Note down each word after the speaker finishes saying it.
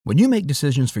When you make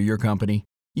decisions for your company,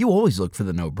 you always look for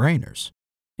the no-brainers.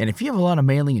 And if you have a lot of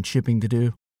mailing and shipping to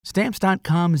do,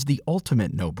 Stamps.com is the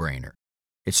ultimate no-brainer.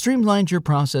 It streamlines your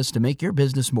process to make your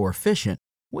business more efficient,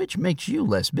 which makes you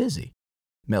less busy.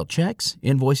 Mail checks,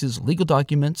 invoices, legal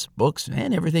documents, books,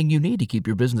 and everything you need to keep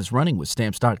your business running with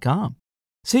Stamps.com.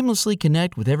 Seamlessly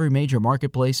connect with every major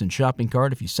marketplace and shopping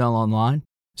cart if you sell online.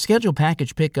 Schedule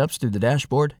package pickups through the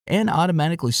dashboard and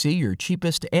automatically see your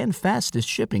cheapest and fastest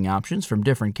shipping options from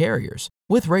different carriers,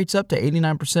 with rates up to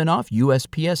 89% off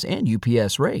USPS and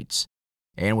UPS rates.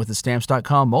 And with the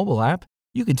Stamps.com mobile app,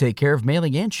 you can take care of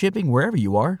mailing and shipping wherever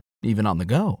you are, even on the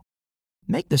go.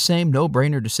 Make the same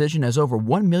no-brainer decision as over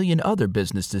 1 million other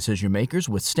business decision makers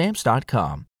with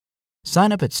Stamps.com.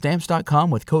 Sign up at Stamps.com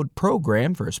with code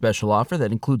PROGRAM for a special offer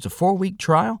that includes a 4-week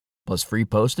trial, plus free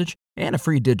postage and a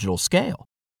free digital scale.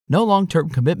 No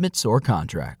long-term commitments or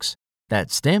contracts.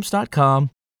 That's Stamps.com,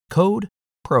 code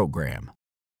PROGRAM.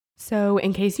 So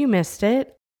in case you missed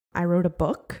it, I wrote a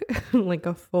book, like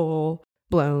a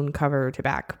full-blown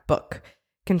cover-to-back book,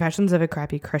 Confessions of a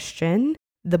Crappy Christian.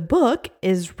 The book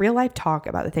is real-life talk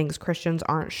about the things Christians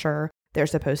aren't sure they're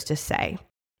supposed to say.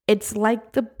 It's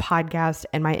like the podcast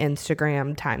and my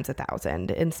Instagram times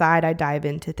 1,000. Inside, I dive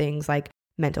into things like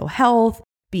mental health,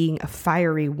 being a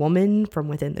fiery woman from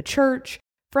within the church,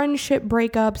 friendship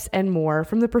breakups, and more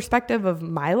from the perspective of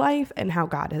my life and how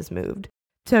God has moved.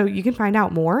 So you can find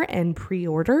out more and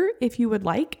pre-order if you would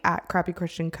like at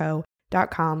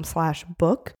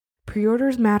crappychristianco.com/book.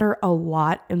 Pre-orders matter a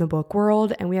lot in the book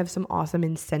world, and we have some awesome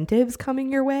incentives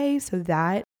coming your way, so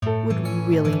that would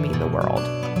really mean the world.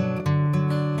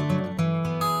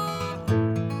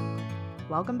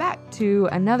 Welcome back to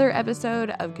another episode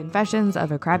of Confessions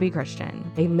of a Crappy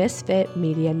Christian, a Misfit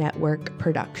Media Network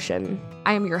production.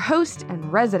 I am your host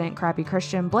and resident crappy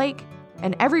Christian, Blake,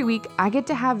 and every week I get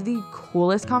to have the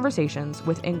coolest conversations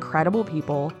with incredible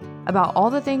people about all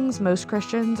the things most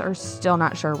Christians are still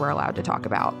not sure we're allowed to talk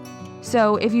about.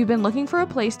 So if you've been looking for a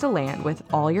place to land with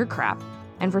all your crap,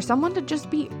 and for someone to just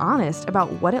be honest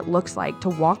about what it looks like to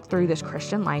walk through this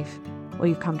Christian life, well,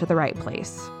 you've come to the right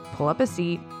place. Pull up a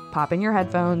seat, pop in your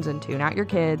headphones and tune out your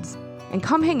kids, and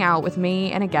come hang out with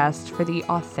me and a guest for the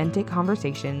authentic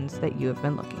conversations that you have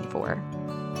been looking for.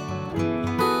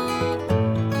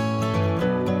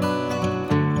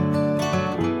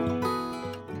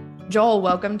 Joel,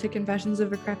 welcome to Confessions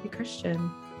of a Crappy Christian.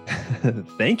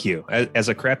 Thank you. As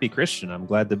a crappy Christian, I'm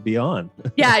glad to be on.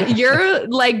 Yeah, you're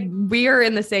like, we're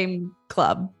in the same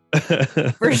club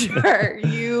for sure.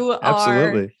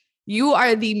 Absolutely. You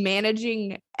are the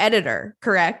managing editor,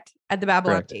 correct? At the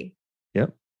Babylon Bee.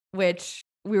 Yep. Which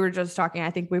we were just talking. I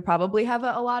think we probably have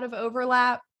a lot of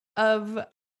overlap of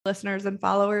listeners and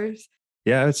followers.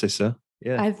 Yeah, I would say so.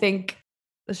 Yeah. I think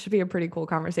this should be a pretty cool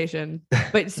conversation.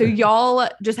 But so y'all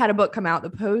just had a book come out,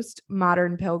 The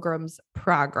Postmodern Pilgrim's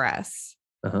Progress,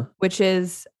 which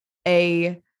is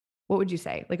what would you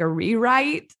say? Like a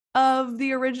rewrite of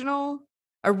the original?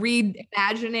 A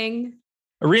reimagining?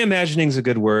 A reimagining is a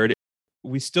good word.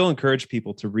 We still encourage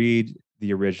people to read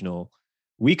the original.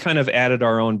 We kind of added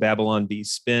our own Babylon Bee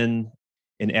spin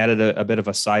and added a bit of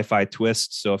a sci-fi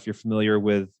twist. So if you're familiar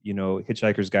with,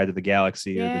 Hitchhiker's Guide to the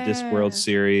Galaxy or the Discworld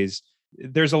series,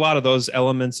 there's a lot of those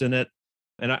elements in it.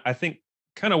 And I think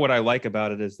kind of what I like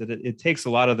about it is that it takes a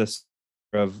lot of this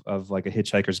of like a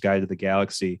Hitchhiker's Guide to the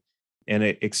Galaxy, and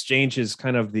it exchanges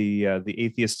kind of the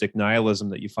atheistic nihilism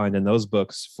that you find in those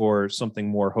books for something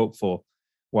more hopeful,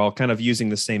 while kind of using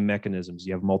the same mechanisms.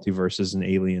 You have multiverses and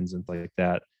aliens and things like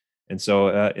that. And so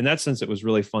in that sense, it was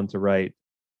really fun to write.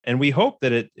 And we hope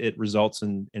that it results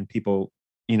in people,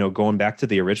 going back to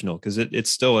the original, because it's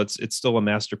still a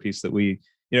masterpiece that we,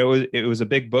 it was a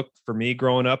big book for me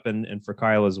growing up and for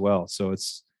Kyle as well. So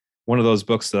it's one of those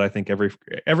books that I think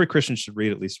every Christian should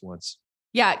read at least once.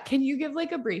 Yeah. Can you give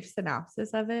like a brief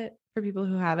synopsis of it for people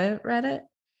who haven't read it?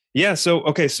 Yeah. So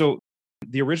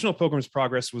the original Pilgrim's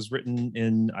Progress was written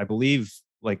in, I believe,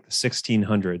 like the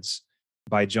 1600s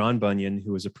by John Bunyan,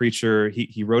 who was a preacher.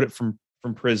 He wrote it from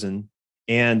prison,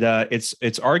 and it's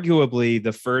arguably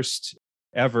the first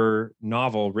ever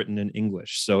novel written in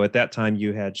English. So at that time,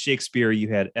 you had Shakespeare, you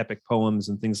had epic poems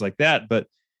and things like that. But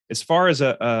as far as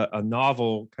a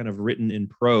novel kind of written in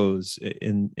prose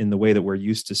in the way that we're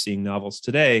used to seeing novels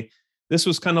today, this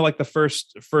was kind of like the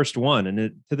first one.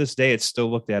 And to this day, it's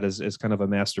still looked at as kind of a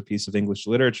masterpiece of English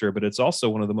literature, but it's also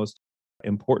one of the most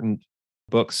important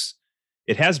books.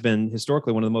 It has been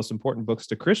historically one of the most important books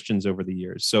to Christians over the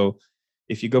years. So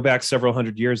if you go back several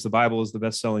hundred years, the Bible is the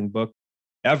best-selling book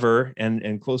ever.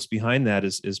 And close behind that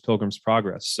is Pilgrim's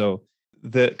Progress. So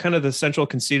the kind of the central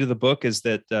conceit of the book is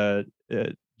that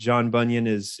John Bunyan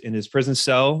is in his prison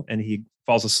cell and he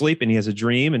falls asleep and he has a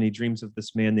dream, and he dreams of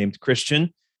this man named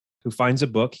Christian who finds a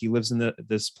book. He lives in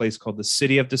this place called the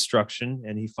City of Destruction,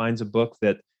 and he finds a book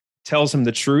that tells him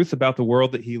the truth about the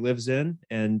world that he lives in,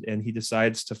 and he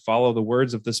decides to follow the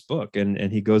words of this book,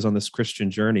 and he goes on this Christian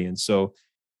journey. And so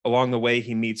along the way,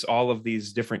 he meets all of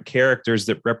these different characters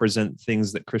that represent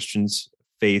things that Christians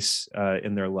face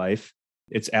in their life.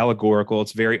 It's allegorical.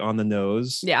 It's very on the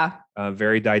nose. Yeah.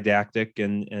 Very didactic.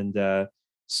 And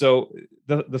so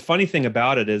the funny thing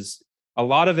about it is a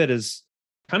lot of it is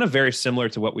kind of very similar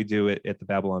to what we do at the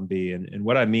Babylon Bee. And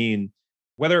what I mean,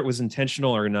 whether it was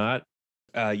intentional or not,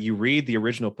 you read the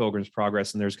original Pilgrim's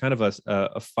Progress, and there's kind of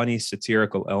a funny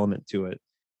satirical element to it.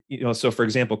 So for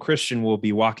example, Christian will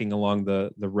be walking along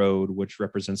the road, which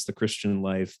represents the Christian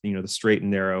life, the straight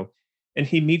and narrow. And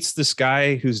he meets this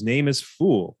guy whose name is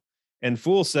Fool. And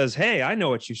Fool says, "Hey, I know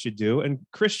what you should do." And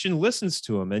Christian listens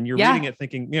to him. And you're reading it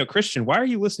thinking, Christian, why are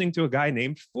you listening to a guy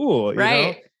named Fool?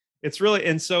 Right. It's really,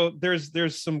 and so there's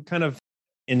some kind of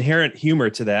inherent humor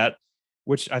to that,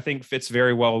 which I think fits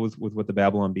very well with what the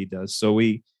Babylon Bee does. So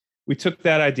we took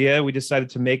that idea. We decided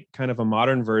to make kind of a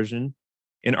modern version.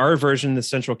 In our version, the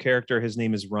central character, his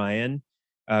name is Ryan.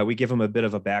 We give him a bit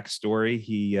of a backstory.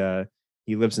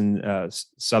 He lives in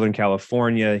Southern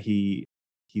California. He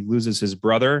loses his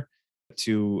brother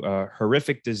to a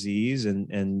horrific disease,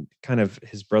 and kind of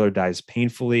his brother dies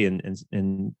painfully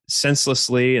and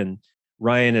senselessly. And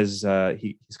Ryan is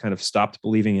he's kind of stopped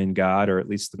believing in God, or at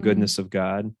least the goodness of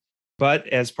God. But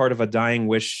as part of a dying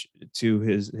wish to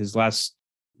his last,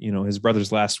 his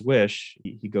brother's last wish,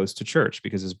 he goes to church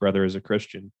because his brother is a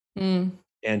Christian.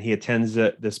 And he attends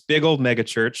this big old mega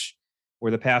church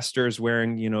where the pastor is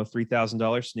wearing,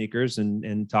 $3,000 sneakers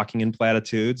and talking in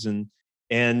platitudes.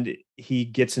 And he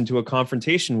gets into a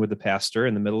confrontation with the pastor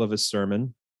in the middle of his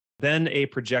sermon. Then a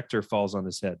projector falls on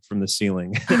his head from the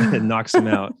ceiling and knocks him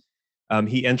out.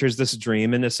 He enters this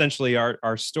dream, and essentially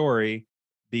our story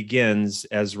begins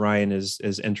as Ryan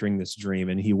is entering this dream,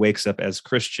 and he wakes up as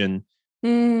Christian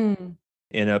in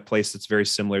a place that's very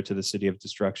similar to the City of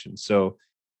Destruction. So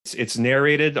it's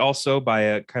narrated also by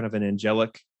a kind of an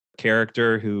angelic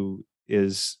character who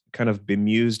is kind of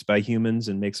bemused by humans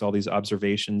and makes all these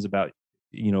observations about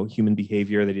human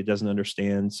behavior that he doesn't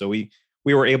understand. So we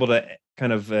were able to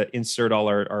kind of insert all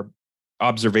our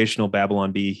observational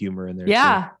Babylon Bee humor in there.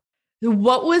 Yeah. Too.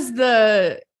 What was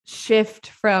the shift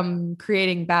from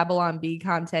creating Babylon Bee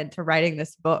content to writing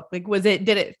this book? Like, did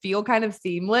it feel kind of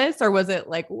seamless, or was it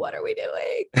like, what are we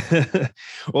doing?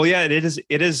 Well, yeah, it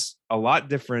is a lot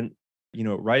different.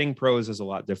 Writing prose is a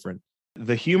lot different.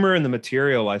 The humor and the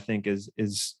material, I think,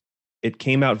 is it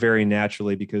came out very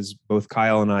naturally because both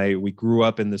Kyle and I, we grew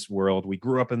up in this world. We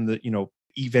grew up in the,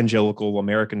 evangelical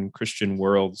American Christian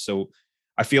world. So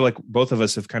I feel like both of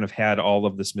us have kind of had all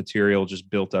of this material just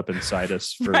built up inside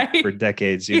us for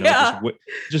decades,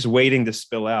 just waiting to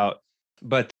spill out.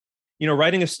 But,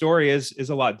 writing a story is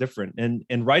a lot different,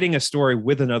 and writing a story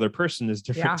with another person is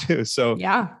different too. So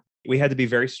we had to be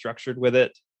very structured with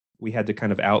it. We had to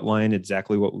kind of outline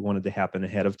exactly what we wanted to happen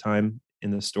ahead of time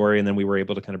in the story. And then we were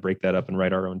able to kind of break that up and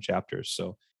write our own chapters.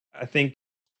 So I think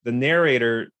the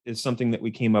narrator is something that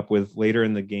we came up with later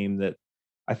in the game that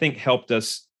I think helped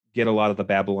us get a lot of the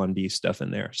Babylon Bee stuff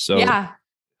in there. So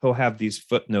he'll have these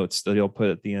footnotes that he'll put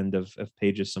at the end of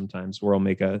pages sometimes where I'll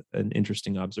make an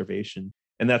interesting observation.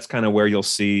 And that's kind of where you'll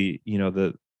see,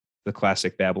 the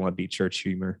classic Babylon Bee church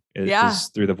humor is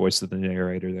through the voice of the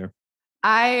narrator there.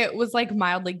 I was like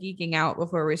mildly geeking out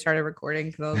before we started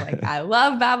recording because I was like, I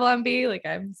love Babylon Bee. Like,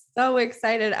 I'm so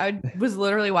excited. I was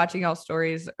literally watching y'all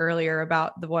stories earlier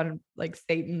about the one, like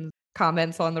Satan's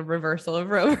comments on the reversal of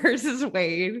Roe versus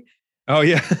Wade. Oh,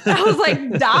 yeah. I was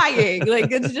like dying.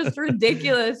 Like, it's just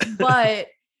ridiculous. But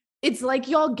it's like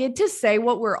y'all get to say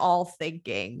what we're all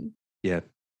thinking. Yeah.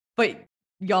 But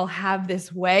y'all have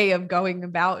this way of going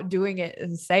about doing it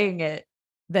and saying it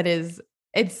that is,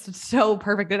 it's so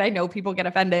perfect. And I know people get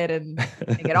offended and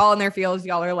they get all in their feels.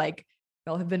 Y'all are like,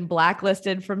 y'all have been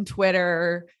blacklisted from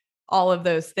Twitter, all of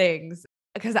those things.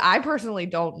 Because I personally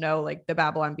don't know like the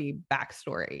Babylon Bee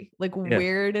backstory. Like,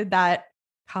 where did that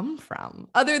come from?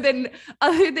 Other than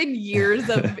years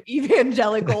of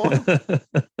evangelical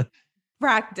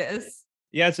practice.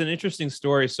 Yeah, it's an interesting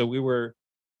story. So we were,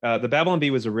 the Babylon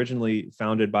Bee was originally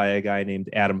founded by a guy named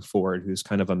Adam Ford, who's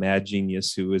kind of a mad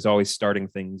genius who is always starting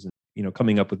things and,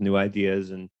 coming up with new ideas.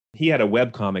 And he had a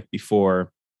webcomic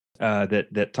before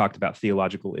that talked about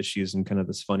theological issues in kind of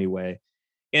this funny way.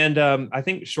 And I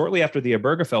think shortly after the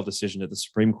Obergefell decision at the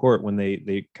Supreme Court, when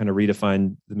they kind of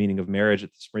redefined the meaning of marriage at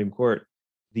the Supreme Court,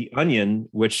 The Onion,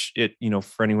 which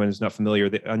for anyone who's not familiar,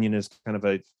 The Onion is kind of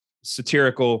a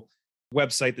satirical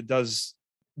website that does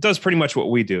pretty much what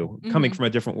we do, coming from a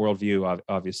different worldview,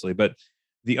 obviously. But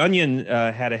The Onion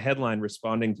had a headline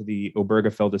responding to the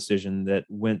Obergefell decision that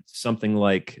went something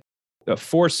like,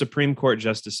 4 Supreme Court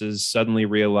justices suddenly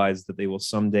realized that they will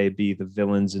someday be the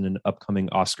villains in an upcoming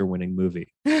Oscar-winning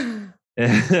movie.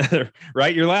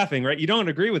 Right? You're laughing, right? You don't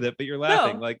agree with it, but you're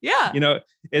laughing. No, yeah.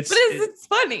 It's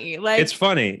funny. It's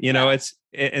funny,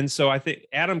 and so I think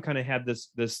Adam kind of had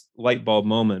this light bulb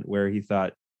moment where he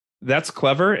thought, that's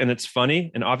clever and it's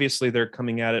funny. And obviously they're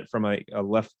coming at it from a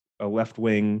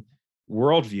left-wing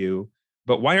worldview,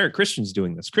 but why aren't Christians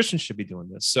doing this? Christians should be doing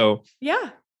this. So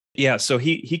yeah. So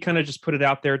he kind of just put it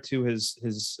out there to his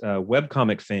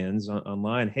webcomic fans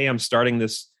online. Hey, I'm starting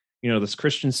this, this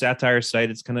Christian satire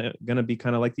site. It's going to be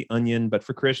kind of like The Onion, but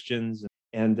for Christians.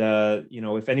 And,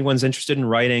 if anyone's interested in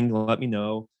writing, let me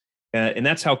know. And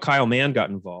that's how Kyle Mann got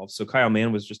involved. So Kyle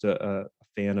Mann was just a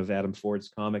fan of Adam Ford's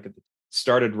comic,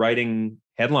 started writing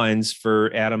headlines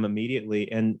for Adam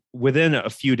immediately. And within a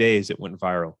few days, it went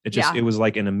viral. It was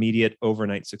like an immediate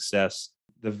overnight success.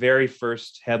 The very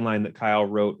first headline that Kyle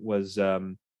wrote was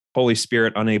Holy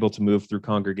Spirit unable to move through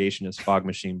congregation as fog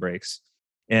machine breaks.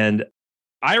 And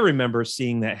I remember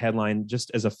seeing that headline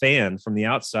just as a fan from the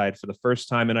outside for the first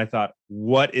time. And I thought,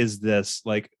 what is this?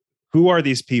 Like, who are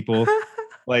these people?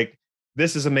 Like,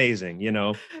 this is amazing, It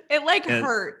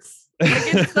hurts.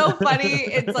 Like, it's so funny.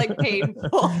 It's like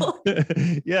painful.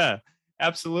 Yeah,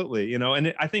 absolutely.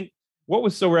 And I think what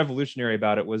was so revolutionary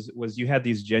about it was you had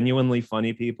these genuinely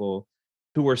funny people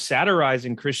who were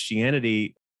satirizing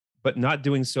Christianity, but not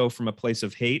doing so from a place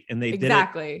of hate. And they did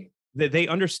it. They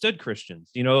understood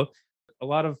Christians. A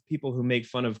lot of people who make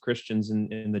fun of Christians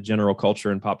in the general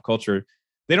culture and pop culture,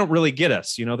 they don't really get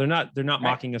us. They're not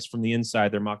mocking us from the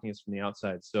inside. They're mocking us from the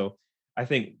outside. So I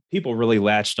think people really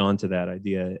latched onto that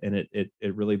idea, and it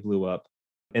really blew up.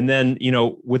 And then,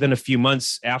 within a few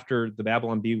months after the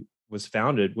Babylon Bee was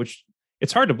founded, which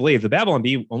it's hard to believe, the Babylon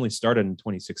Bee only started in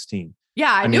 2016.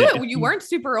 Yeah, I knew it. You weren't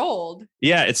super old.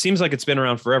 Yeah, it seems like it's been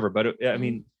around forever. But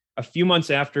a few months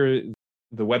after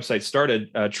the website started,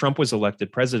 Trump was elected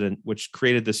president, which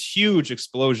created this huge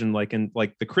explosion. Like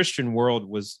the Christian world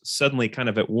was suddenly kind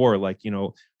of at war. Like,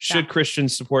 should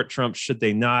Christians support Trump? Should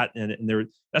they not? And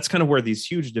that's kind of where these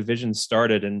huge divisions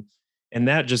started. And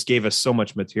that just gave us so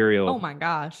much material. Oh my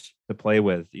gosh, to play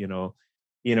with,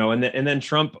 and then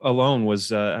Trump alone was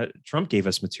Trump gave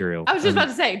us material. I was just about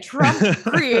to say, Trump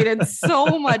created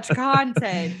so much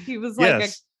content. He was like a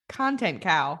content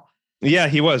cow. Yeah,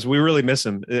 he was. We really miss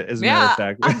him, as a matter of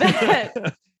fact. I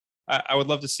bet. I would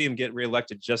love to see him get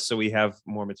reelected just so we have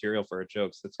more material for our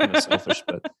jokes. That's kind of selfish,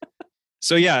 but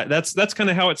so yeah, that's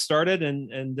kind of how it started.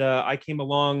 And I came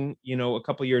along, a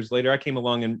couple of years later. I came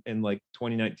along in like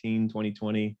 2019,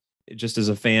 2020, just as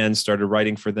a fan, started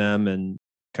writing for them and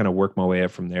kind of worked my way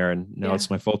up from there. And now it's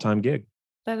my full-time gig.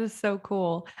 That is so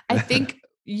cool. I think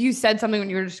you said something when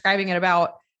you were describing it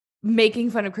about making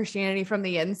fun of Christianity from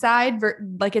the inside.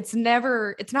 Like, it's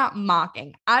not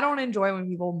mocking. I don't enjoy when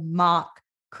people mock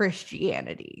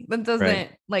Christianity. That doesn't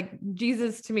like,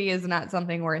 Jesus to me is not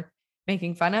something worth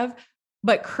making fun of,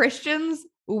 but Christians,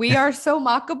 we are so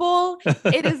mockable.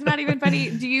 It is not even funny.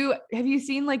 Have you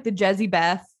seen like the Jezzy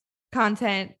Beth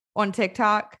content on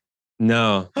TikTok?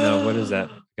 No. What is that?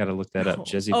 Got to look that up.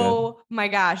 Jezzy Beth. Oh my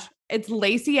gosh. It's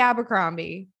Lacey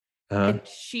Abercrombie. And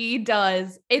she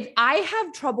does it. I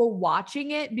have trouble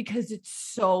watching it because it's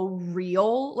so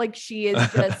real. Like, she is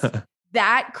just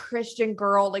that Christian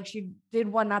girl. Like, she did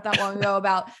one not that long ago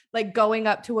about like going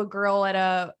up to a girl at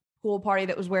a pool party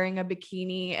that was wearing a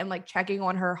bikini and like checking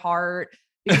on her heart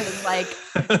because like,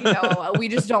 we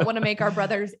just don't want to make our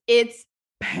brothers. It's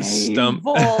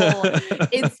painful.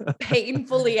 It's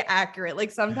painfully accurate.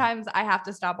 Like, sometimes I have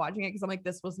to stop watching it because I'm like,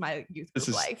 this was my youth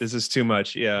group life. This is too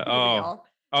much. Yeah.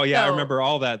 Oh yeah, I remember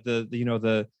all that.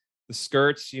 The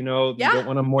skirts, you don't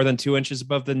want them more than 2 inches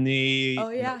above the knee. Oh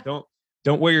yeah.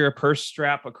 Don't wear your purse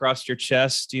strap across your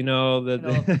chest. Yep.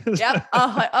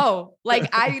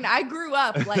 I grew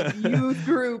up like youth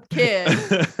group kid,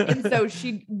 and so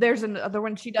there's another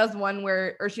one. She does one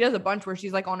she does a bunch where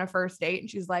she's like on a first date, and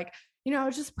she's like, I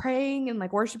was just praying and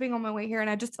like worshiping on my way here, and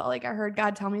I just felt like I heard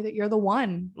God tell me that you're the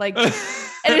one. Like, and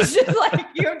it's just like,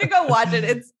 you have to go watch it.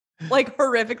 It's like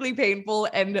horrifically painful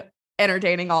and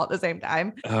entertaining all at the same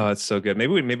time. Oh, it's so good.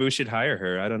 Maybe we should hire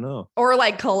her. I don't know. Or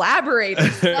like collaborate.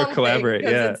 Or collaborate.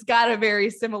 Yeah. It's got a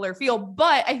very similar feel.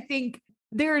 But I think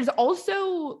there's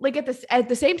also like at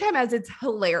the same time as it's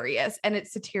hilarious and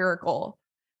it's satirical,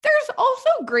 there's also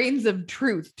grains of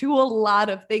truth to a lot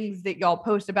of things that y'all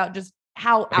post about just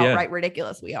how Oh, yeah. outright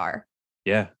ridiculous we are.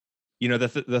 Yeah.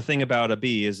 The thing about a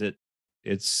bee is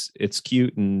it's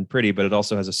cute and pretty, but it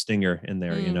also has a stinger in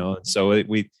there, So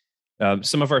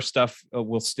some of our stuff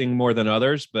will sting more than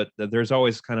others, but there's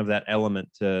always kind of that element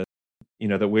to,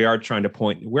 that we are trying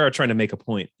to make a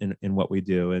point in what we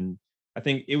do. And I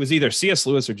think it was either C.S.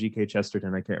 Lewis or G.K.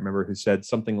 Chesterton, I can't remember, who said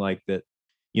something like that,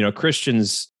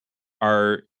 Christians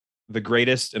are the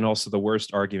greatest and also the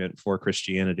worst argument for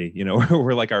Christianity.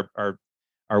 We're like our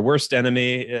worst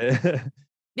enemy.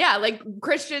 Yeah, like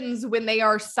Christians, when they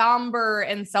are somber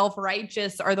and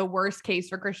self-righteous, are the worst case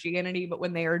for Christianity. But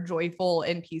when they are joyful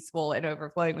and peaceful and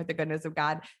overflowing with the goodness of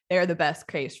God, they are the best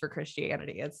case for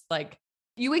Christianity. It's like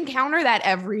you encounter that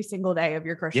every single day of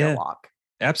your Christian walk.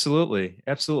 Absolutely.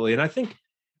 Absolutely. And I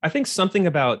think something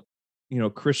about,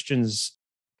 Christians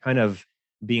kind of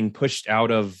being pushed out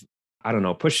of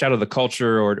the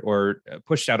culture or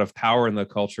pushed out of power in the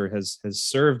culture has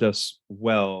served us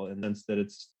well in the sense that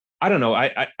it's, I don't know.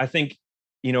 I think,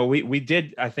 we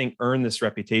did, I think, earn this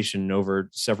reputation over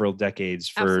several decades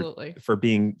for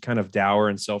being kind of dour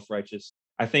and self-righteous.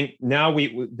 I think now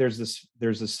there's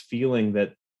this feeling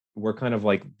that we're kind of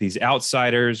like these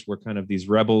outsiders, we're kind of these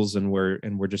rebels, and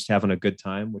we're just having a good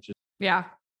time, which is, yeah.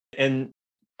 And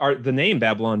the name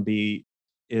Babylon Bee,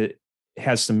 it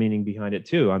has some meaning behind it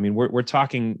too. I mean, we're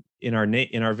talking in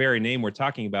our very name, we're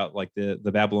talking about like the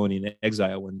Babylonian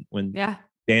exile when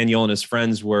Daniel and his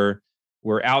friends were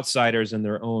outsiders in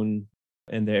their own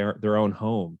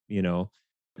home,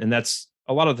 and that's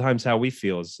a lot of the times how we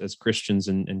feel as Christians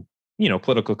and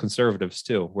political conservatives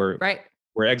too.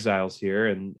 We're exiles here,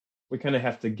 and we kind of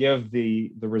have to give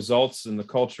the results and the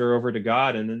culture over to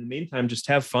God, and in the meantime, just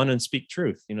have fun and speak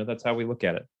truth. That's how we look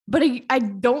at it. But I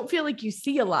don't feel like you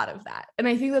see a lot of that, and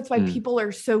I think that's why people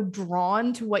are so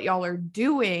drawn to what y'all are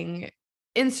doing,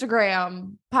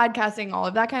 Instagram, podcasting, all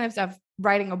of that kind of stuff,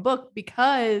 writing a book,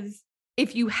 because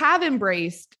if you have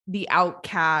embraced the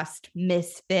outcast,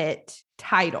 misfit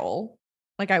title,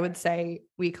 like I would say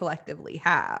we collectively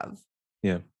have,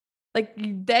 like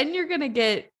then you're going to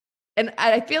get, and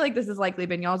I feel like this has likely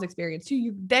been y'all's experience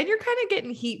too, then you're kind of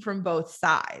getting heat from both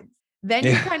sides. Then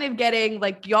you're kind of getting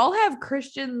like, y'all have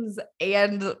Christians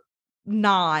and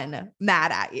non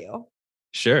mad at you.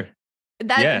 Sure.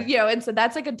 And so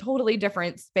that's like a totally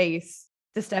different space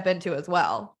to step into as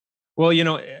well.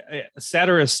 Well,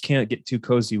 satirists can't get too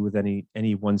cozy with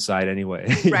any one side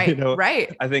anyway. Right.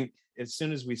 Right. I think as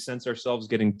soon as we sense ourselves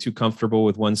getting too comfortable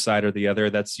with one side or the other,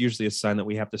 that's usually a sign that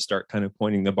we have to start kind of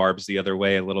pointing the barbs the other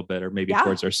way a little bit, or maybe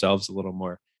towards ourselves a little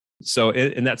more. So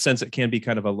in that sense, it can be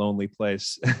kind of a lonely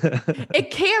place.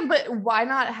 It can, but why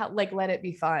not let it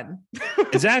be fun?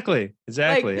 Exactly.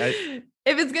 If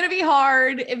it's going to be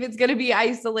hard, if it's going to be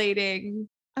isolating,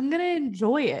 I'm going to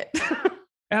enjoy it.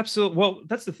 Absolutely. Well,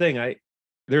 that's the thing.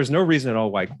 There's no reason at all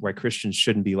why Christians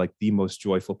shouldn't be like the most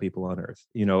joyful people on earth.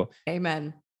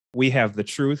 Amen. We have the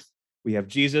truth. We have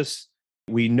Jesus.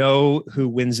 We know who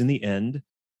wins in the end.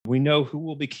 We know who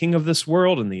will be king of this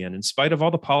world in the end, in spite of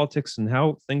all the politics and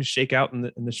how things shake out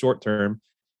in the short term.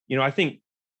 I think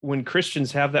when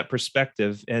Christians have that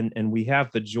perspective and we have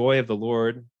the joy of the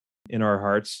Lord in our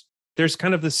hearts, there's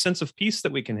kind of this sense of peace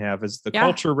that we can have as the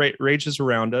culture rages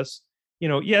around us.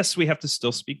 Yes, we have to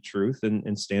still speak truth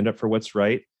and stand up for what's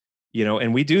right,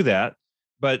 and we do that,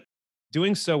 but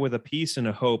doing so with a peace and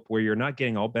a hope where you're not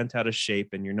getting all bent out of shape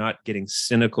and you're not getting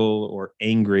cynical or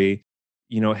angry,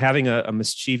 having a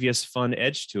mischievous, fun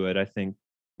edge to it. I think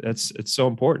it's so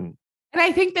important. And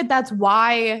I think that's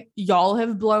why y'all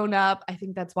have blown up. I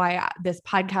think that's why this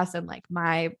podcast and like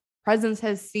my presence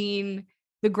has seen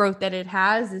the growth that it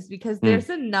has, is because there's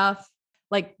enough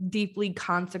like deeply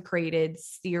consecrated,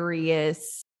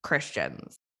 serious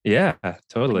Christians. Yeah,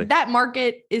 totally. That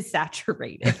market is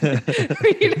saturated.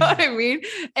 You know what I mean?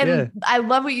 And I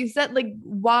love what you said, like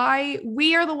why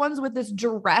we are the ones with this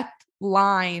direct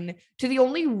line to the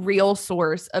only real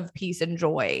source of peace and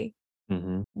joy.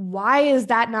 Mm-hmm. Why is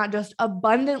that not just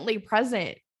abundantly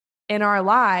present in our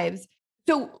lives?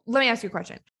 So let me ask you a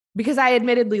question, because I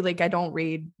admittedly, like, I don't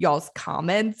read y'all's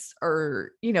comments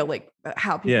or, like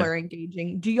how people are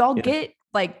engaging. Do y'all get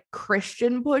like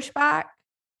Christian pushback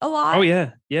a lot? Oh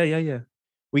yeah.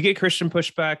 We get Christian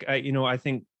pushback. I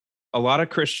think a lot of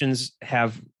Christians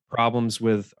have problems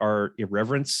with our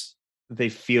irreverence. They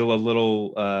feel a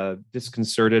little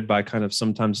disconcerted by kind of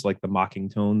sometimes like the mocking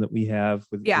tone that we have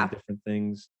with different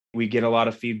things. We get a lot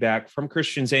of feedback from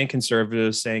Christians and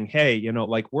conservatives saying, hey,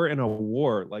 like we're in a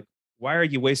war. Like, why are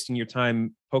you wasting your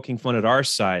time poking fun at our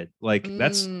side? Like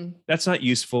that's not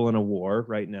useful in a war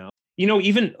right now.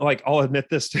 Even like, I'll admit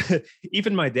this,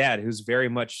 even my dad, who's very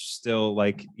much still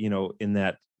like, in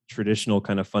that traditional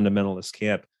kind of fundamentalist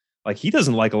camp, like he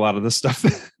doesn't like a lot of the stuff.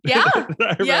 Yeah.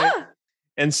 that I Yeah. write.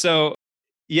 And so,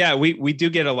 yeah, we do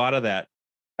get a lot of that.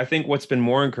 I think what's been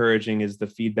more encouraging is the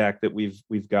feedback that we've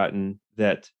gotten,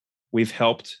 that we've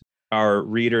helped our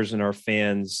readers and our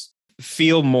fans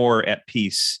feel more at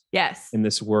peace Yes. in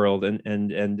this world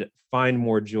and find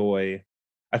more joy.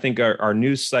 I think our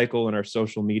news cycle and our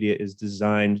social media is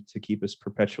designed to keep us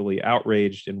perpetually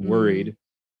outraged and worried.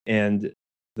 And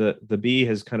the Bee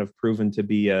has kind of proven to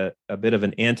be a bit of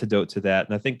an antidote to that.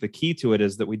 And I think the key to it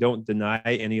is that we don't deny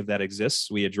any of that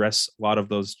exists. We address a lot of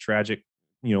those tragic,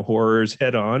 horrors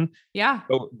head on. Yeah.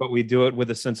 But we do it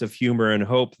with a sense of humor and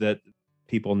hope that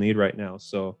people need right now.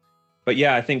 So, but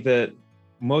yeah, I think that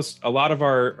a lot of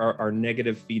our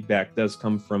negative feedback does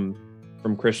come from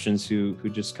Christians who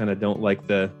just kind of don't like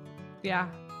the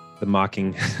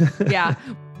mocking. Yeah.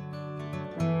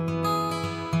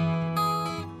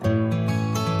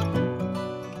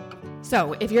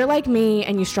 So if you're like me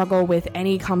and you struggle with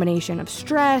any combination of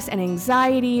stress and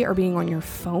anxiety or being on your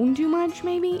phone too much,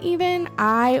 maybe even,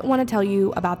 I want to tell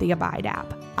you about the Abide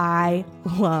app. I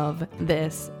love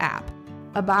this app.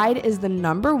 Abide is the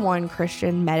 #1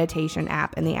 Christian meditation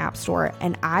app in the App Store,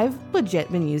 and I've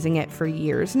legit been using it for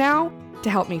years now to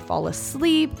help me fall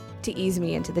asleep, to ease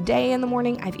me into the day in the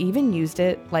morning. I've even used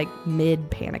it like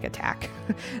mid-panic attack.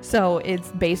 So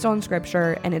it's based on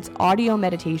scripture, and it's audio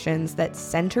meditations that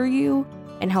center you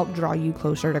and help draw you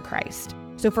closer to Christ.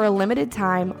 So for a limited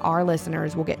time, our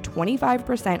listeners will get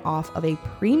 25% off of a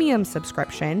premium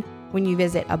subscription when you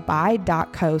visit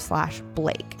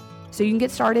abide.co/Blake. So you can get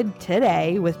started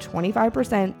today with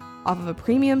 25% off of a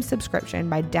premium subscription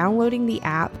by downloading the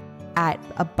app at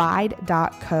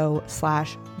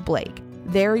abide.co/Blake.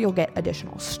 There you'll get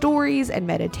additional stories and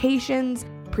meditations,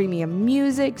 premium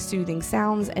music, soothing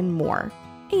sounds, and more.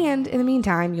 And in the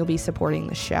meantime, you'll be supporting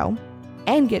the show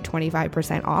and get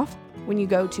 25% off when you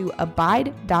go to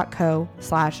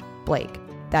abide.co/Blake.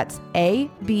 That's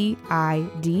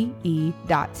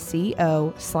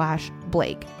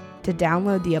abide.co/Blake to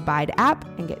download the Abide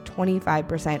app and get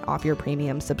 25% off your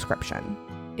premium subscription.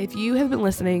 If you have been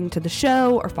listening to the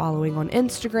show or following on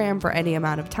Instagram for any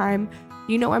amount of time,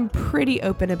 you know I'm pretty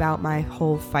open about my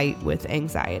whole fight with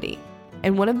anxiety.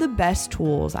 And one of the best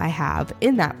tools I have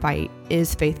in that fight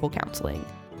is Faithful Counseling,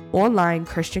 online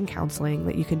Christian counseling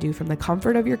that you can do from the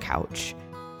comfort of your couch.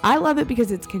 I love it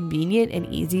because it's convenient and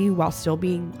easy while still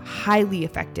being highly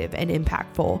effective and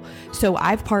impactful. So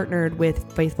I've partnered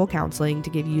with Faithful Counseling to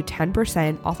give you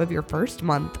 10% off of your first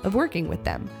month of working with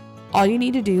them. All you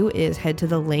need to do is head to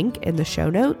the link in the show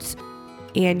notes,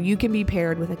 and you can be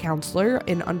paired with a counselor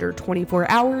in under 24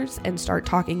 hours and start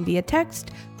talking via text,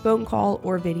 phone call,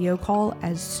 or video call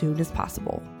as soon as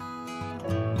possible.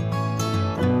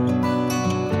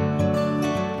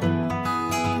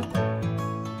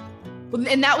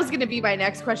 And that was going to be my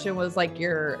next question, was like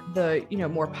the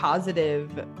more positive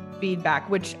feedback,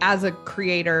 which as a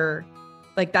creator,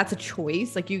 like that's a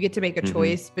choice. Like you get to make a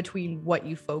choice between what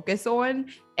you focus on.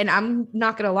 And I'm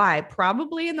not going to lie,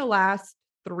 probably in the last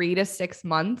 3 to 6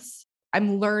 months,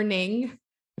 I'm learning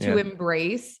to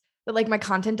embrace that like my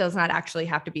content does not actually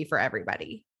have to be for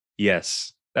everybody.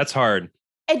 Yes, that's hard.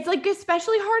 It's like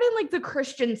especially hard in like the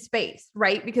Christian space,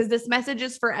 right? Because this message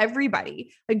is for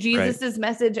everybody. Like Jesus's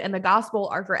message and the gospel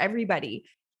are for everybody.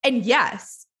 And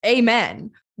yes,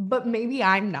 amen. But maybe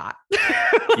I'm not.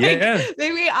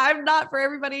 Maybe I'm not for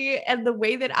everybody. And the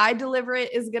way that I deliver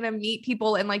it is going to meet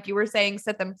people and, like you were saying,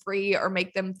 set them free or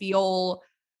make them feel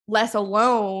less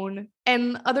alone.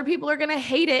 And other people are going to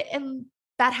hate it. And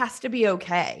that has to be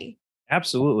okay.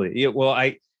 Absolutely. Yeah, well,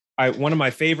 I one of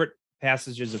my favorite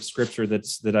passages of scripture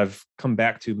that I've come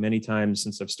back to many times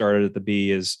since I've started at the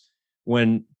Bee is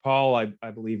when Paul, I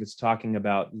believe, is talking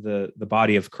about the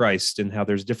body of Christ and how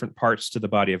there's different parts to the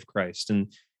body of Christ.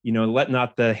 And, let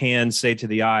not the hand say to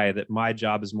the eye that my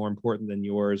job is more important than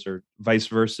yours, or vice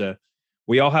versa.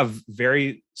 We all have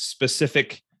very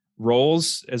specific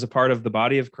roles as a part of the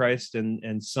body of Christ.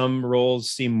 And some roles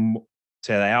seem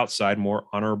to the outside more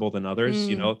honorable than others.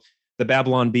 The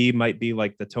Babylon Bee might be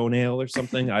like the toenail or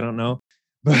something. I don't know.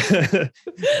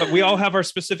 But we all have our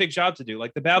specific job to do.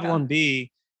 Like the Babylon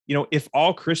Bee, if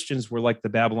all Christians were like the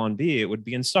Babylon Bee, it would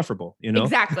be insufferable,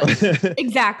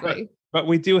 Exactly. But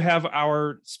we do have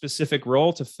our specific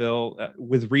role to fill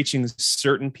with reaching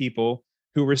certain people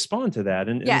who respond to that.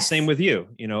 And the same with you,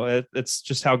 it's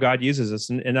just how God uses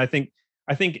us. And I think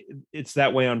it's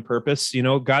that way on purpose.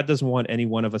 God doesn't want any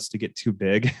one of us to get too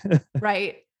big.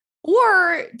 Right.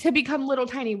 Or to become little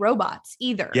tiny robots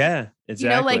either. Yeah,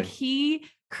 exactly. Like he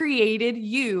created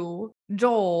you,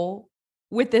 Joel,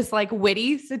 with this like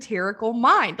witty satirical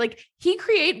mind. Like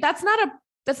that's not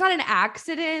an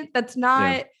accident. That's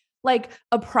not like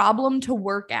a problem to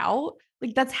work out.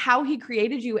 Like that's how he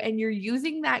created you. And you're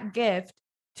using that gift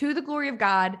to the glory of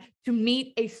God to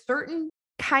meet a certain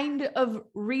kind of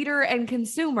reader and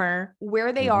consumer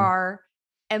where they are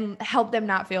and help them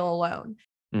not feel alone.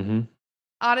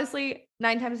 Honestly,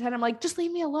 9 times 10, I'm like, just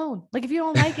leave me alone. Like, if you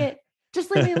don't like it,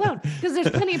 just leave me alone. Because there's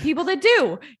plenty of people that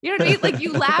do. You know what I mean? Like,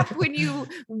 you laughed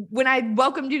when I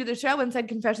welcomed you to the show and said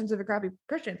Confessions of a Crappy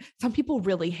Christian. Some people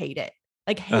really hate it.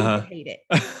 Like, hate it.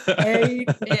 Hate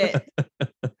it.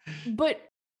 But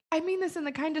I mean this in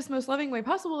the kindest, most loving way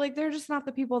possible. Like, they're just not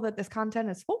the people that this content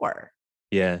is for.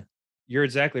 Yeah, you're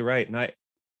exactly right. And I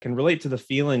can relate to the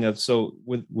feeling of, so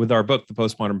with our book, The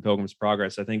Postmodern Pilgrim's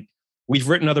Progress, I think we've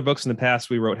written other books in the past.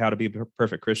 We wrote How to Be a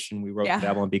Perfect Christian. We wrote The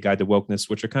Babylon Bee Guide to Wokeness,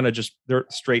 which are kind of just, they're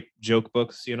straight joke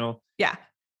books, you know? Yeah.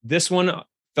 This one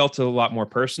felt a lot more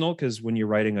personal because when you're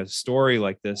writing a story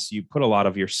like this, you put a lot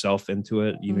of yourself into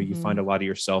it. You know, you find a lot of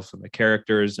yourself in the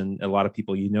characters and a lot of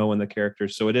people you know in the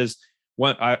characters. So it is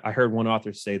one, I heard one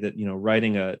author say that, you know,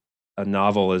 writing a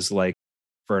novel is like,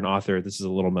 for an author, this is a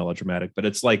little melodramatic, but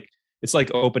it's like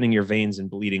opening your veins and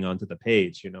bleeding onto the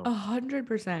page, you know?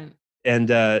 100%.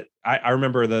 And I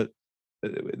remember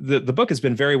the book has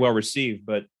been very well received,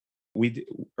 but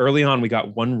early on we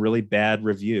got one really bad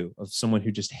review of someone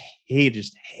who just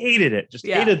hated it,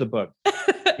 hated the book,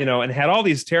 you know, and had all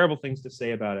these terrible things to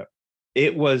say about it.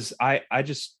 It was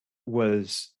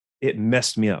it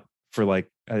messed me up for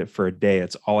a day.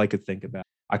 It's all I could think about.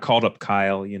 I called up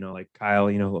Kyle, you know, like, Kyle,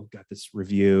 you know, got this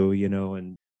review, you know,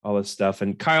 and all this stuff.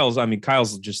 And Kyle's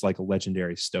just like a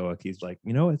legendary stoic. He's like,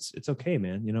 you know, it's okay,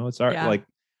 man. You know, it's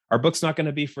our book's not going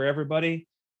to be for everybody,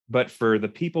 but for the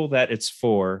people that it's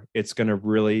for, it's going to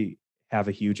really have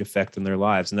a huge effect in their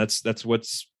lives. And that's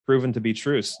what's proven to be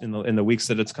true in the weeks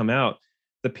that it's come out.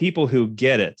 The people who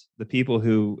get it, the people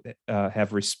who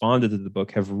have responded to the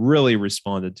book have really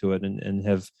responded to it and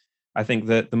have, I think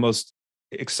that the most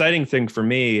exciting thing for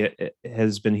me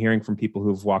has been hearing from people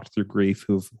who've walked through grief,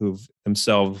 who've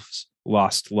themselves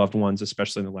lost loved ones,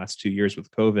 especially in the last 2 years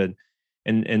with COVID,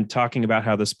 and talking about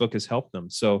how this book has helped them.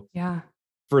 So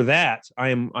for that,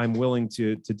 I'm willing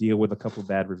to deal with a couple of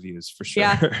bad reviews for sure.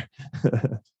 Yeah.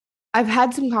 I've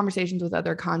had some conversations with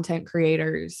other content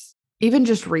creators, even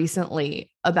just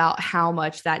recently, about how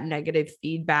much that negative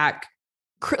feedback,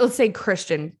 let's say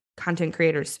Christian content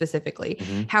creators specifically,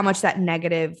 how much that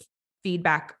negative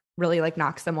feedback really like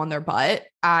knocks them on their butt.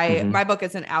 My book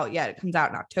isn't out yet. It comes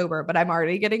out in October, but I'm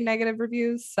already getting negative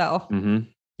reviews. So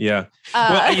yeah.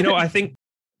 Well, you know, I think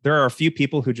there are a few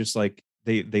people who just like,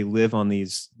 they live on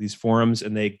these forums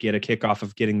and they get a kick off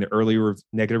of getting the early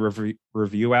negative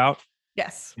review out.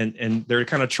 Yes. And they're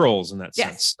kind of trolls in that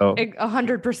sense. So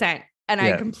 100%. And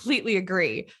I completely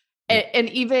agree. And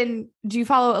even, do you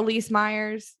follow Elise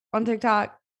Myers on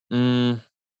TikTok?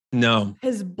 No.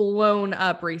 Has blown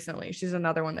up recently. She's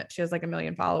another one that she has like 1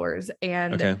 million followers.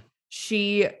 And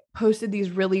she posted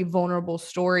these really vulnerable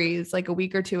stories like a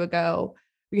week or two ago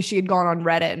because she had gone on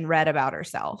Reddit and read about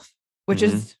herself, which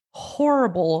is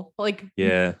horrible. Like,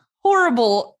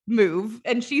 horrible move.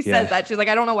 And she says that she's like,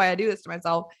 I don't know why I do this to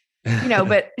myself, you know,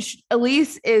 but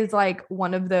Elise is like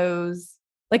one of those,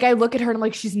 like, I look at her and I'm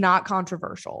like, she's not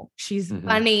controversial. She's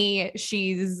funny.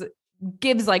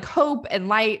 Gives like hope and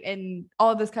light and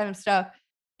all of this kind of stuff.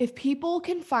 If people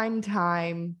can find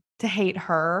time to hate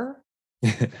her,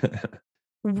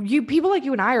 people like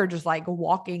you and I are just like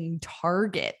walking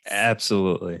targets.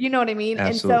 Absolutely. You know what I mean?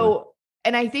 Absolutely.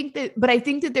 And I think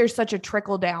that there's such a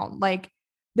trickle down. Like,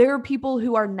 there are people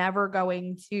who are never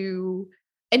going to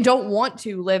and don't want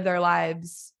to live their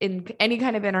lives in any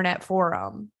kind of internet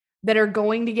forum that are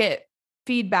going to get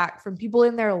feedback from people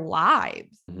in their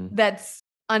lives that's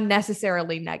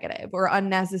unnecessarily negative or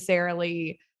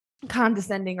unnecessarily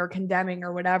condescending or condemning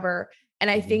or whatever. And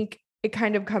I think it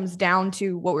kind of comes down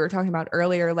to what we were talking about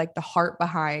earlier, like the heart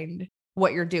behind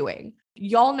what you're doing.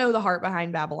 Y'all know the heart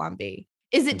behind Babylon Bee.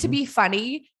 Is it to be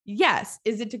funny? Yes.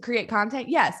 Is it to create content?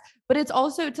 Yes. But it's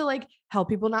also to like help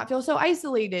people not feel so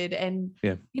isolated and,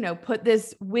 you know, put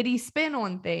this witty spin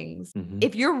on things.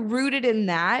 If you're rooted in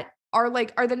that, are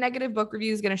the negative book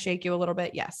reviews going to shake you a little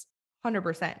bit? Yes,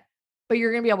 100%. But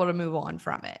you're going to be able to move on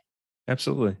from it.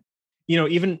 Absolutely. You know,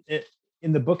 even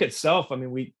in the book itself, I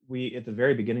mean, we at the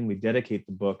very beginning, we dedicate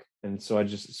the book. And so I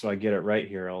get it right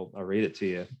here. I'll read it to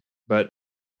you. But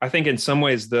I think in some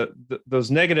ways,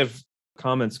 those negative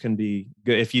comments can be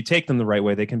good. If you take them the right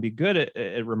way, they can be good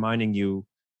at reminding you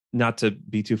not to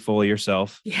be too full of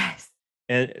yourself. Yes.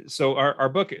 And so our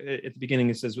book at the beginning,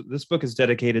 it says, this book is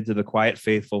dedicated to the quiet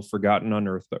faithful, forgotten on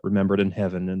earth, but remembered in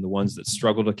heaven, and the ones that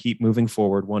struggle to keep moving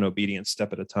forward one obedient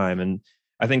step at a time. And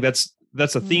I think that's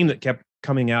a theme that kept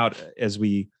coming out as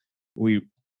we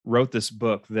wrote this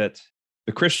book, that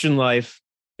the Christian life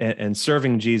and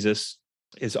serving Jesus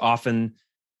is often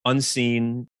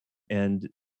unseen and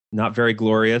not very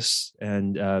glorious.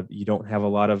 And you don't have a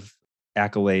lot of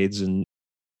accolades. And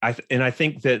I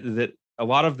think that a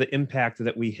lot of the impact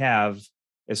that we have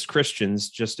as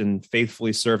Christians just in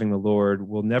faithfully serving the Lord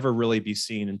will never really be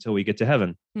seen until we get to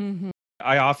heaven. Mm-hmm.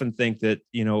 I often think that,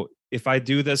 if I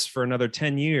do this for another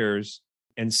 10 years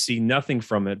and see nothing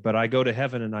from it, but I go to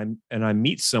heaven and I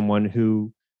meet someone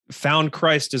who found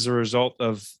Christ as a result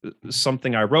of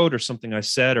something I wrote or something I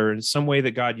said, or in some way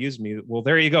that God used me, well,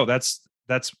 there you go. That's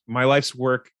my life's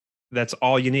work. That's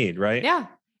all you need, right? Yeah.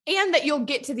 And that you'll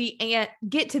get to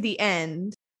the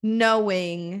end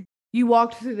knowing you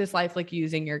walked through this life, like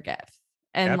using your gifts.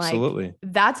 And absolutely. Like,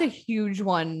 that's a huge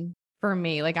one for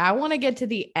me. Like, I want to get to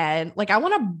the end. Like, I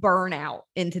want to burn out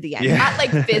into the end, not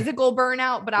like physical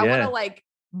burnout, but I want to like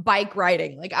bike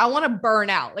riding. Like, I want to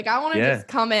burn out. Like, I want to just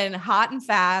come in hot and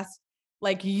fast,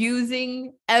 like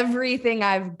using everything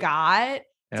I've got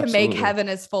to make heaven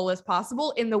as full as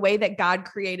possible in the way that God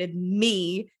created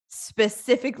me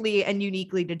specifically and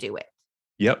uniquely to do it.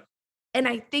 Yep. And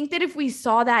I think that if we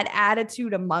saw that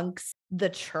attitude amongst the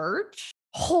church,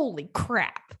 holy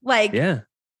crap, like, it'd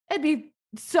be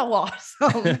so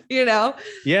awesome,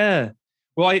 Yeah.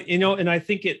 Well, and I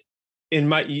think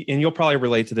and you'll probably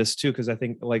relate to this too, because I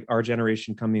think like our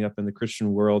generation coming up in the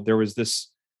Christian world, there was this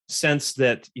sense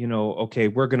that, okay,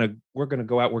 we're going to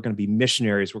go out, we're going to be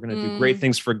missionaries, we're going to do great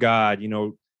things for God,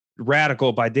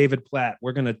 Radical by David Platt.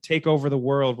 We're going to take over the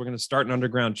world. We're going to start an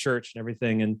underground church and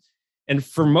everything. And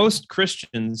for most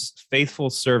Christians, faithful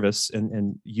service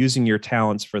and using your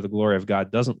talents for the glory of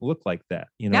God doesn't look like that,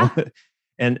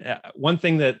 And one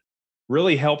thing that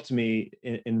really helped me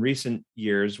in recent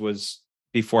years was,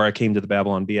 before I came to the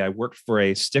Babylon Bee, I worked for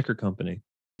a sticker company.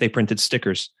 They printed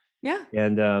stickers. Yeah.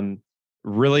 And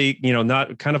really,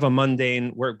 not kind of a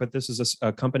mundane work, but this is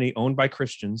a company owned by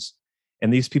Christians.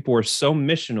 And these people were so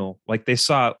missional. Like, they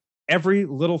saw every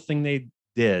little thing they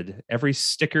did, every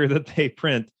sticker that they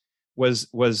print was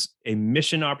a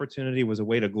mission opportunity, was a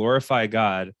way to glorify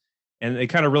God. And it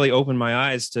kind of really opened my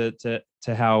eyes to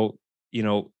how,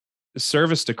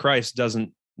 service to Christ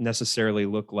doesn't necessarily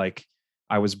look like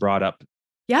I was brought up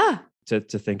to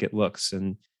think it looks.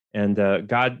 And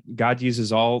God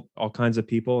uses all kinds of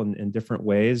people in different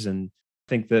ways. And I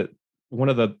think that one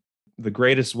of the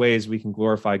greatest ways we can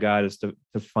glorify God is to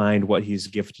find what he's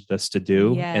gifted us to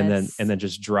do, and then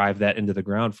just drive that into the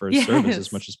ground for his service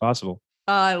as much as possible.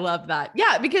 I love that.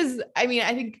 Yeah, because I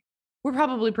think we're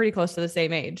probably pretty close to the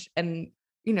same age, and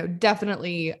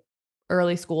definitely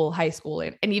early school, high school,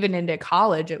 and even into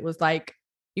college, it was like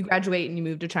you graduate and you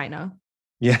move to China.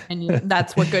 Yeah. And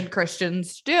that's what good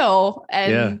Christians do.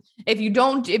 And if you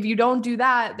don't do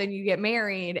that, then you get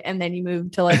married and then you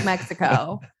move to like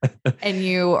Mexico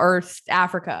or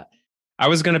Africa. I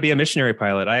was going to be a missionary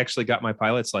pilot. I actually got my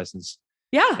pilot's license.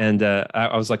 Yeah. And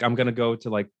I was like, I'm going to go to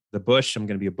like the bush. I'm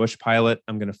going to be a bush pilot.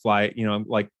 I'm going to fly, I'm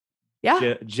like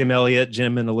Jim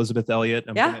and Elizabeth Elliot.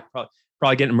 I'm going to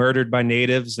probably getting murdered by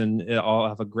natives, and I'll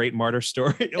have a great martyr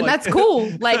story. And that's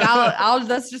cool. Like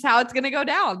that's just how it's going to go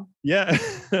down. Yeah.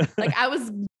 Like, I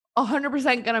was 100%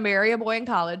 going to marry a boy in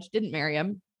college. Didn't marry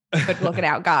him, but looking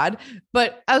out God.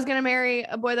 But I was going to marry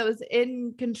a boy that was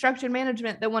in construction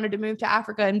management that wanted to move to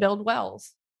Africa and build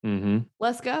wells. Mm-hmm.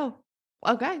 Let's go.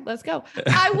 Okay, let's go.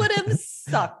 I would have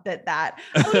sucked at that.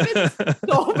 I would have been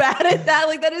so bad at that.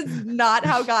 Like, that is not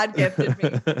how God gifted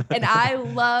me. And I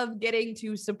love getting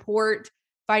to support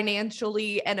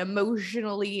financially and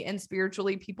emotionally and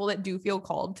spiritually people that do feel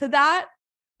called to that.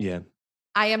 Yeah.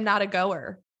 I am not a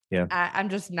goer. Yeah. I'm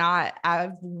just not. I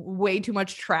have way too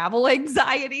much travel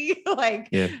anxiety.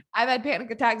 Like, I've had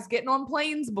panic attacks getting on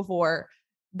planes before.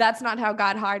 That's not how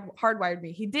God hardwired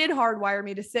me. He did hardwire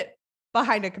me to sit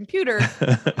behind a computer,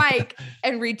 mic,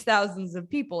 and reach thousands of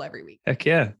people every week. Heck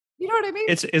yeah. You know what I mean?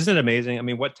 Isn't it amazing? I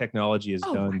mean, what technology has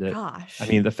done that. Gosh. I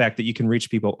mean, the fact that you can reach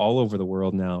people all over the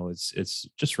world now it's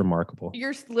just remarkable.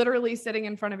 You're literally sitting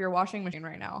in front of your washing machine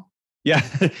right now. Yeah.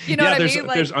 You know what I mean?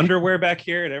 Like, there's underwear back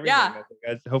here and everything.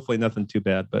 Yeah. Hopefully nothing too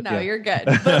bad, but no, you're good.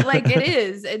 But like, it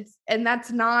is. And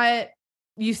that's not,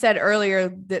 you said earlier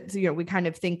that, we kind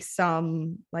of think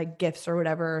some like gifts or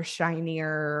whatever are shinier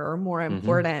or more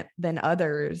important than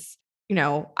others.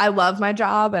 I love my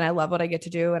job and I love what I get to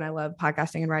do. And I love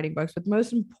podcasting and writing books, but the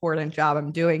most important job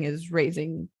I'm doing is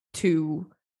raising two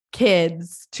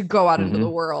kids to go out into Mhm. the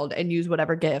world and use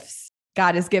whatever gifts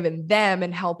God has given them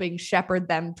and helping shepherd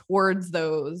them towards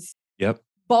those, Yep.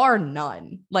 bar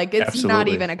none. Like it's not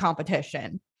Absolutely. even a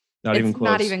competition. Not even It's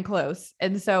not close. even close.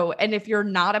 And so, and if you're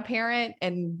not a parent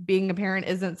and being a parent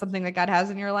isn't something that God has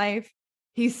in your life,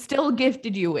 He's still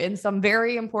gifted you in some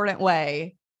very important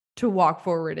way to walk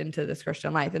forward into this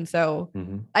Christian life. And so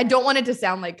Mhm. I don't want it to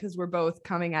sound like, because we're both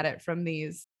coming at it from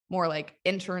these more like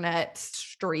internet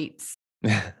streets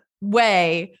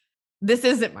way, this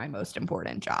isn't my most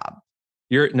important job.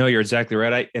 You're exactly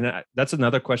right. That's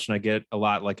another question I get a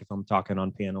lot. Like if I'm talking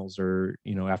on panels or,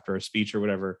 after a speech or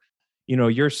whatever,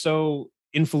 you're so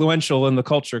influential in the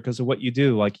culture because of what you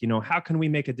do. Like, how can we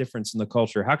make a difference in the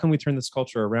culture? How can we turn this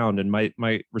culture around? And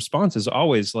my response is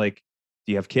always like,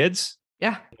 do you have kids?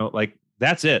 Yeah. Like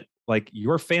that's it. Like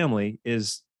your family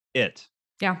is it.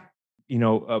 Yeah.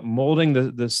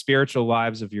 Molding the spiritual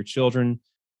lives of your children,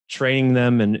 training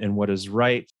them in what is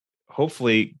right,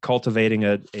 hopefully cultivating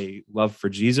a love for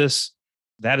Jesus.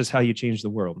 That is how you change the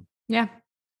world. Yeah.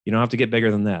 You don't have to get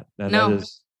bigger than that. That No.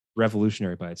 is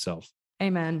revolutionary by itself.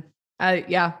 Amen.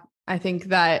 Yeah. I think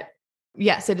that,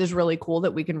 yes, it is really cool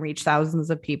that we can reach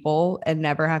thousands of people and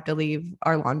never have to leave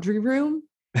our laundry room.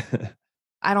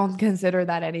 I don't consider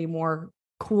that any more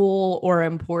cool or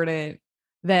important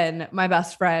than my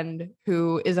best friend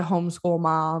who is a homeschool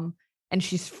mom and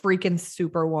she's freaking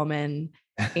superwoman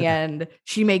and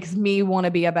she makes me want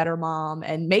to be a better mom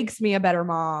and makes me a better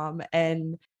mom.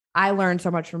 And I learned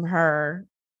so much from her.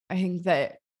 I think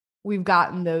that we've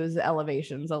gotten those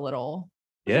elevations a little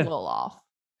off.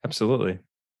 Absolutely.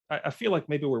 I feel like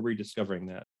maybe we're rediscovering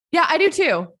that. Yeah, I do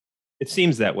too. It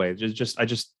seems that way.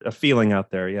 Just a feeling out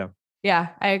there. Yeah. Yeah,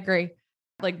 I agree.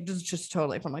 Like just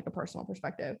totally from like a personal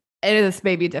perspective. It is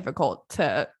maybe difficult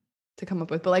to come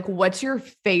up with, but like, what's your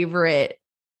favorite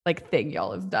like thing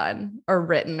y'all have done or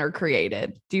written or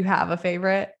created? Do you have a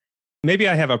favorite? Maybe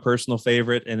I have a personal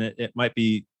favorite, and it might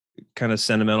be kind of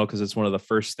sentimental because it's one of the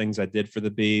first things I did for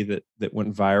the Bee that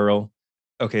went viral.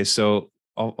 Okay, so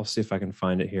I'll see if I can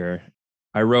find it here.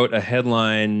 I wrote a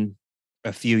headline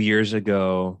a few years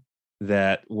ago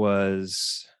that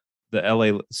was the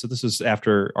LA. So this was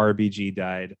after RBG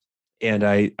died. And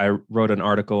I wrote an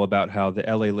article about how the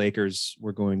LA Lakers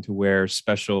were going to wear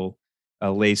special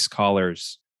lace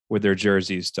collars with their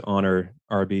jerseys to honor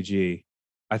RBG.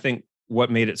 I think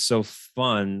what made it so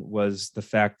fun was the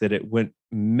fact that it went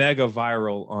mega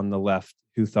viral on the left,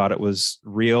 who thought it was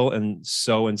real and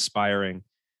so inspiring.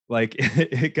 Like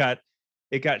it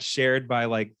got shared by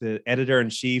like the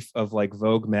editor-in-chief of like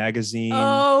Vogue magazine.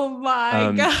 Oh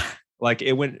my God. Like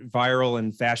it went viral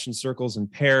in fashion circles in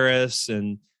Paris,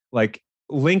 and like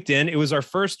LinkedIn. It was our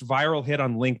first viral hit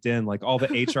on LinkedIn. Like all the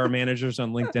HR managers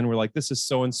on LinkedIn were like, this is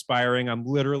so inspiring. I'm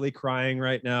literally crying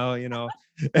right now, and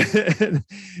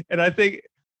I think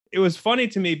it was funny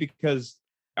to me because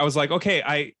I was like,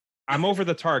 okay, I'm over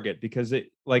the target because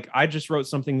I just wrote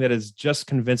something that is just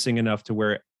convincing enough to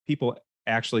where people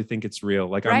actually think it's real.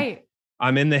 Like right.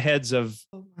 I'm in the heads of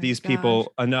these gosh.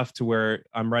 people enough to where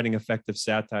I'm writing effective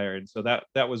satire. And so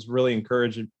that was really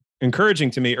encouraging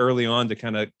to me early on to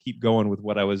kind of keep going with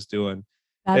what I was doing.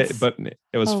 But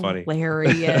it was funny.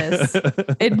 Hilarious.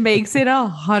 It makes it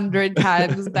 100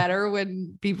 times better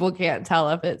when people can't tell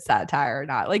if it's satire or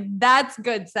not. Like that's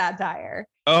good satire.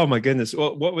 Oh my goodness.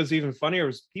 Well, what was even funnier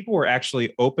was people were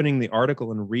actually opening the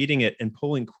article and reading it and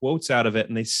pulling quotes out of it,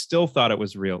 and they still thought it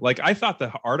was real. Like I thought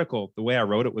the article, the way I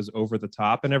wrote it, was over the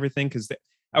top and everything, because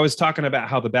I was talking about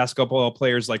how the basketball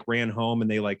players like ran home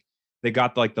and they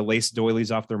got like the lace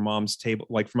doilies off their mom's table,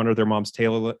 like from under their mom's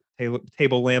table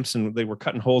lamps, and they were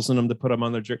cutting holes in them to put them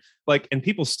on their like, and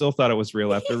people still thought it was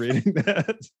real after reading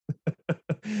that.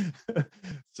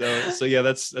 So yeah,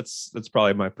 that's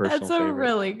probably my personal That's a favorite.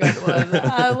 really good one.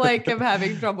 I like him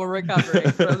having trouble recovering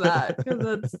from that because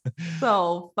it's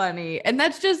so funny. And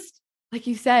that's just, like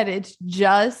you said, it's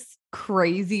just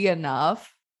crazy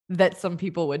enough that some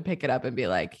people would pick it up and be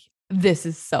like, this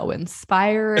is so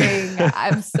inspiring.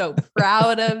 I'm so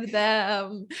proud of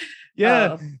them.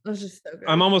 Yeah. That's just so good.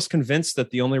 I'm almost convinced that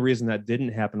the only reason that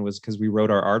didn't happen was because we wrote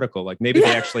our article. Like maybe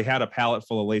they actually had a pallet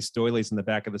full of lace doilies in the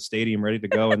back of the stadium ready to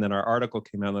go. And then our article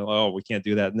came out and like, oh, we can't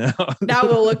do that now. Now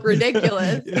we'll look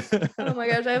ridiculous. Yeah. Oh my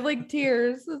gosh. I have like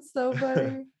tears. It's so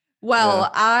funny. Well, yeah.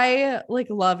 I like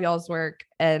love y'all's work.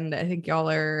 And I think y'all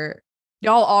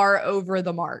are over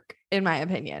the mark, in my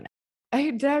opinion.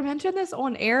 Did I mention this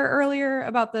on air earlier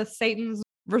about the Satan's,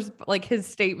 like his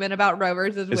statement about Roe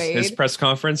versus Wade? His press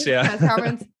conference, yeah. Press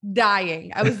conference,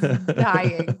 dying. I was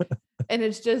dying. And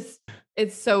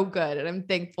it's so good. And I'm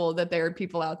thankful that there are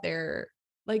people out there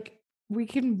like we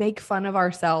can make fun of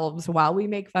ourselves while we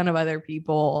make fun of other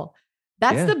people.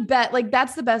 That's the best. Like,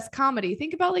 that's the best comedy.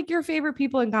 Think about like your favorite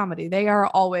people in comedy. They are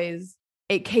always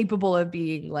capable of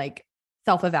being like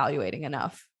self-evaluating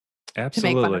enough to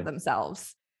make fun of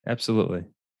themselves. Absolutely.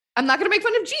 I'm not going to make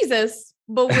fun of Jesus,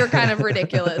 but we're kind of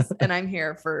ridiculous. And I'm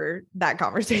here for that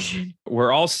conversation.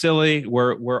 We're all silly.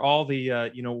 We're all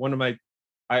the, one of my,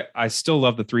 I still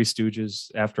love the Three Stooges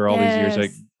after all these years. I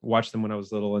watched them when I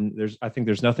was little, and I think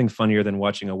there's nothing funnier than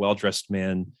watching a well-dressed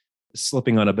man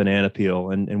slipping on a banana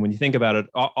peel. And when you think about it,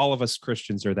 all of us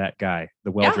Christians are that guy,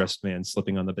 the well-dressed man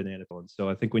slipping on the banana peel. And so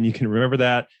I think when you can remember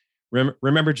that,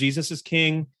 remember Jesus is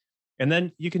king, and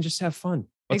then you can just have fun.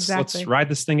 Let's ride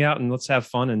this thing out and let's have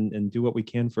fun and do what we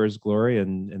can for his glory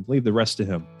and leave the rest to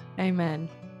him. Amen.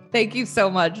 Thank you so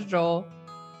much, Joel.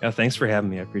 Yeah, thanks for having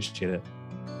me. I appreciate it.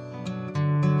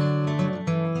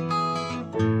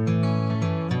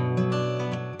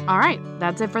 All right,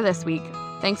 that's it for this week.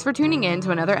 Thanks for tuning in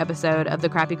to another episode of the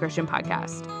Crappy Christian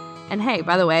Podcast. And hey,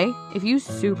 by the way, if you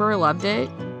super loved it,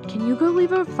 can you go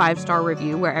leave a 5-star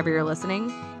review wherever you're listening?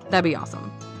 That'd be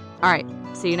awesome. All right,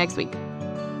 see you next week.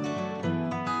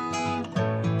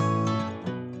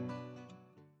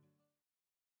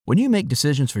 When you make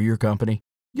decisions for your company,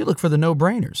 you look for the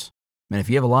no-brainers. And if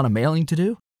you have a lot of mailing to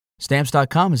do,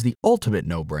 Stamps.com is the ultimate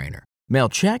no-brainer. Mail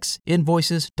checks,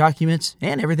 invoices, documents,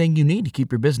 and everything you need to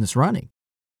keep your business running.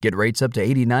 Get rates up to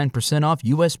 89% off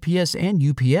USPS and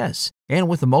UPS. And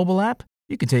with the mobile app,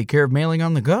 you can take care of mailing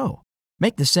on the go.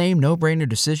 Make the same no-brainer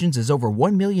decisions as over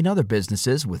 1 million other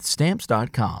businesses with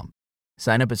Stamps.com.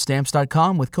 Sign up at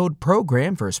Stamps.com with code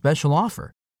PROGRAM for a special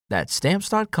offer. That's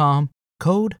Stamps.com,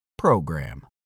 code PROGRAM.